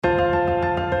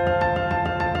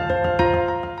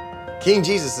King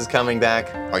Jesus is coming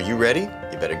back. Are you ready?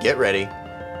 You better get ready.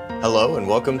 Hello and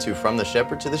welcome to From the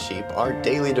Shepherd to the Sheep, our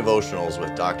daily devotionals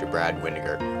with Dr. Brad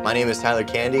Windiger. My name is Tyler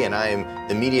Candy and I am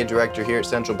the media director here at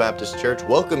Central Baptist Church,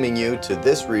 welcoming you to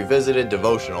this revisited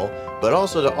devotional, but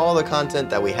also to all the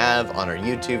content that we have on our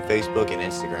YouTube, Facebook, and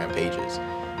Instagram pages.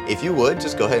 If you would,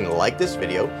 just go ahead and like this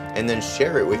video and then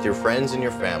share it with your friends and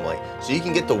your family so you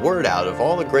can get the word out of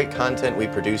all the great content we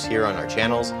produce here on our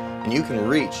channels, and you can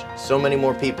reach so many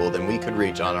more people than we could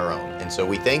reach on our own. And so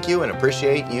we thank you and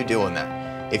appreciate you doing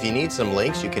that. If you need some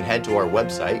links, you can head to our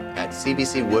website at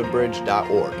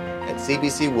cbcwoodbridge.org. At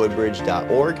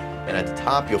cbcwoodbridge.org, and at the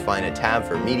top you'll find a tab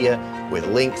for media with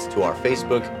links to our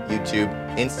Facebook, YouTube,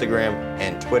 Instagram,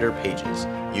 and Twitter pages.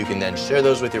 You can then share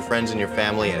those with your friends and your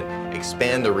family and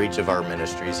expand the reach of our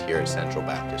ministries here at Central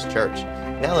Baptist Church.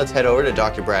 Now let's head over to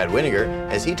Dr. Brad Windiger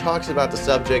as he talks about the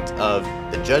subject of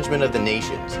the judgment of the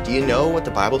nations. Do you know what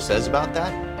the Bible says about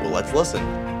that? Well, let's listen.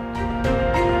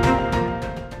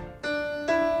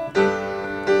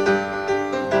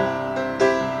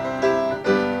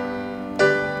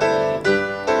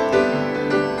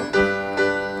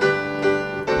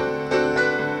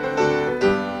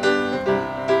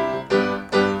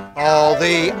 All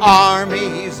the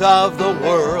armies of the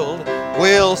world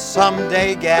will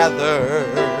someday gather,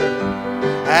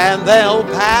 and they'll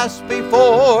pass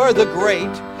before the great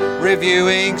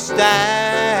reviewing stand,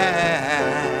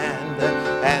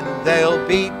 and they'll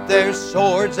beat their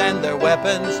swords and their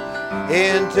weapons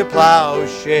into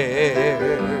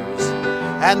plowshares,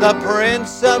 and the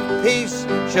Prince of Peace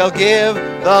shall give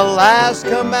the last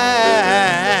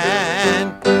command.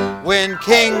 When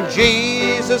King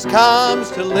Jesus comes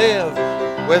to live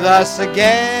with us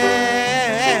again,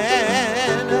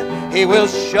 He will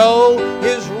show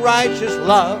His righteous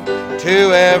love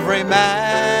to every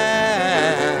man.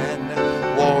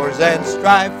 Wars and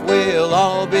strife will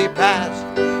all be past.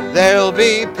 There'll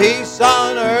be peace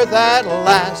on earth at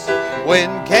last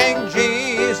when King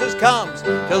Jesus comes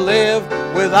to live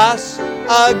with us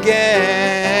again.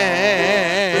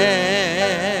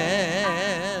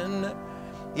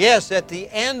 Yes, at the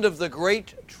end of the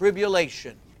Great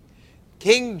Tribulation,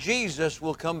 King Jesus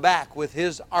will come back with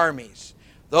His armies.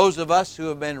 Those of us who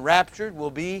have been raptured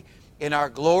will be in our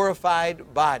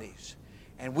glorified bodies.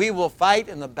 And we will fight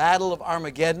in the battle of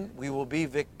Armageddon. We will be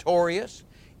victorious.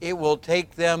 It will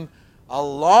take them a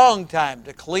long time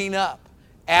to clean up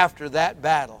after that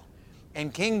battle.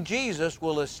 And King Jesus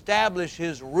will establish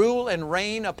His rule and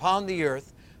reign upon the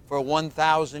earth for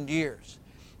 1,000 years.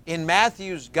 In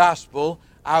Matthew's Gospel,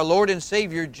 our Lord and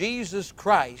Savior Jesus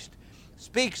Christ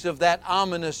speaks of that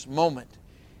ominous moment.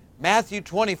 Matthew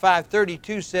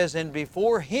 25:32 says, "And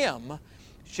before Him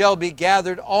shall be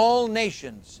gathered all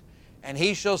nations, and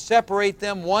He shall separate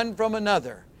them one from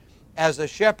another, as a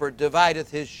shepherd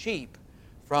divideth his sheep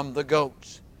from the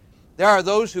goats." There are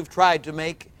those who've tried to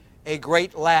make a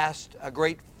great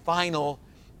final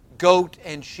goat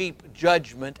and sheep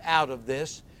judgment out of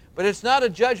this, but it's not a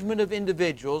judgment of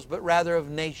individuals, but rather of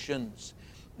nations.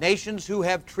 Nations who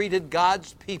have treated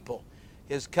God's people,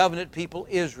 His covenant people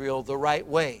Israel, the right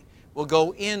way, will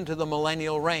go into the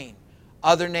millennial reign.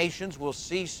 Other nations will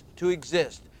cease to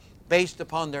exist based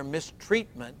upon their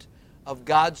mistreatment of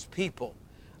God's people.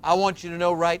 I want you to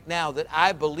know right now that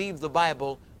I believe the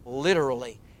Bible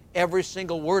literally. Every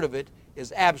single word of it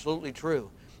is absolutely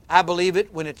true. I believe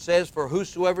it when it says, "For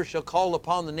whosoever shall call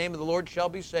upon the name of the Lord shall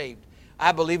be saved."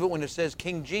 I believe it when it says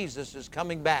King Jesus is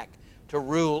coming back to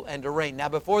rule and to reign. Now,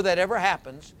 before that ever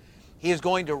happens, He is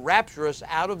going to rapture us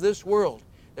out of this world.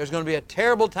 There's going to be a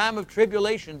terrible time of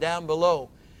tribulation down below.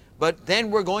 But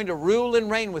then we're going to rule and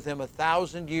reign with Him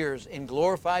 1,000 years in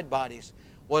glorified bodies.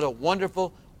 What a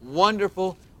wonderful,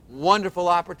 wonderful, wonderful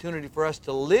opportunity for us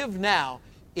to live now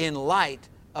in light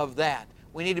of that.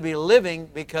 We need to be living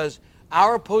because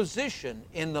our position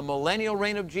in the millennial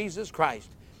reign of Jesus Christ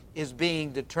is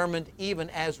being determined even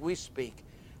as we speak.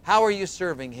 How are you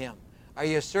serving Him? Are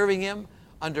you serving Him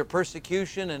under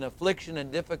persecution and affliction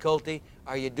and difficulty?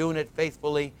 Are you doing it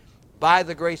faithfully by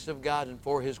the grace of God and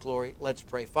for His glory? Let's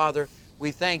pray. Father,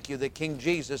 we thank You that King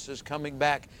Jesus is coming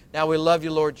back. Now we love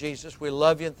You, Lord Jesus. We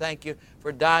love You and thank You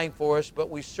for dying for us, but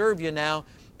we serve You now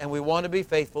and we want to be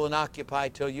faithful and occupy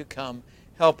till You come.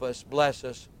 Help us, bless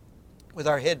us with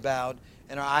our head bowed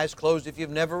and our eyes closed. If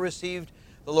you've never received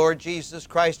the Lord Jesus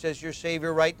Christ as your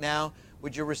Savior right now,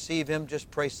 would you receive Him? Just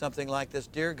pray something like this.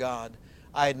 Dear God,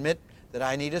 I admit that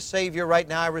I need a Savior right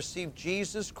now. I receive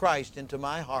Jesus Christ into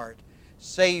my heart.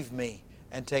 Save me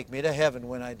and take me to heaven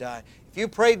when I die. If you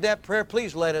prayed that prayer,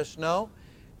 please let us know.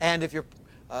 And if you're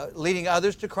leading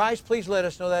others to Christ, please let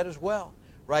us know that as well.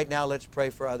 Right now, let's pray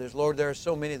for others. Lord, there are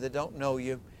so many that don't know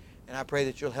You. And I pray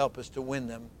that you'll help us to win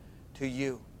them to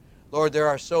you. Lord, there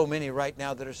are so many right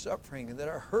now that are suffering and that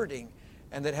are hurting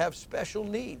and that have special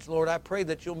needs. Lord, I pray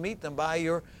that you'll meet them by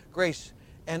your grace.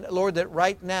 And Lord, that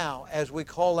right now, as we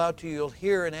call out to you, you'll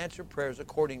hear and answer prayers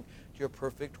according to your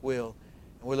perfect will.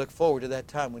 And we look forward to that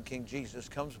time when King Jesus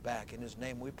comes back. In his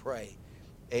name we pray.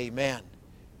 Amen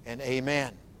and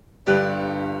amen.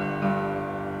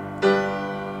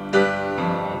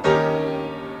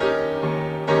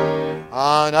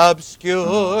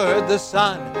 Unobscured, the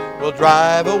sun will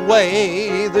drive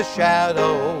away the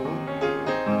shadow.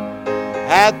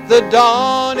 At the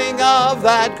dawning of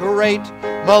that great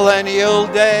millennial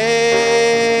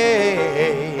day,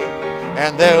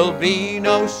 and there'll be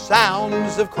no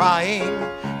sounds of crying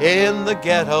in the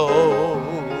ghettos,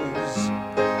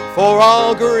 for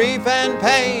all grief and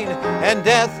pain and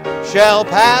death shall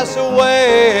pass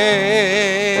away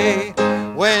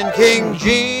when King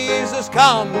Jesus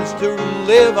comes to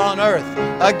live on earth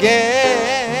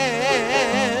again.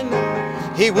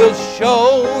 He will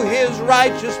show his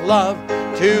righteous love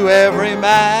to every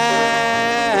man.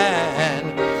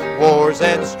 Wars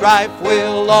and strife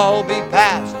will all be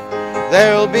past.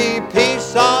 There'll be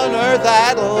peace on earth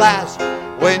at last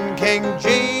when King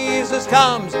Jesus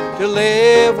comes to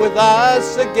live with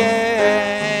us again.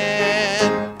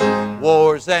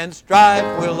 Wars and strife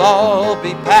will all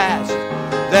be past.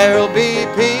 There'll be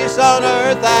peace on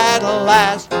earth at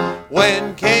last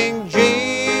when King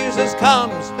Jesus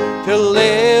comes to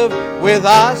live with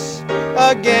us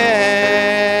again.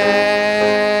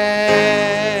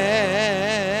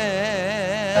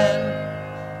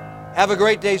 Have a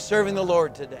great day serving the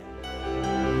Lord today.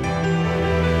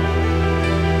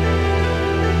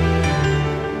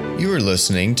 You are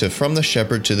listening to From the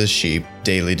Shepherd to the Sheep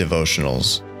Daily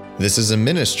Devotionals. This is a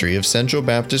ministry of Central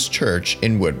Baptist Church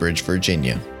in Woodbridge,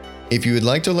 Virginia. If you would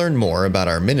like to learn more about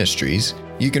our ministries,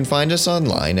 you can find us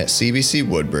online at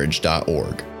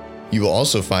cbcwoodbridge.org. You will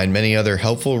also find many other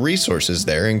helpful resources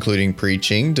there, including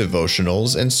preaching,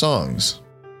 devotionals, and songs.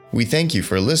 We thank you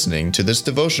for listening to this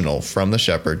devotional From the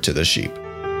Shepherd to the Sheep.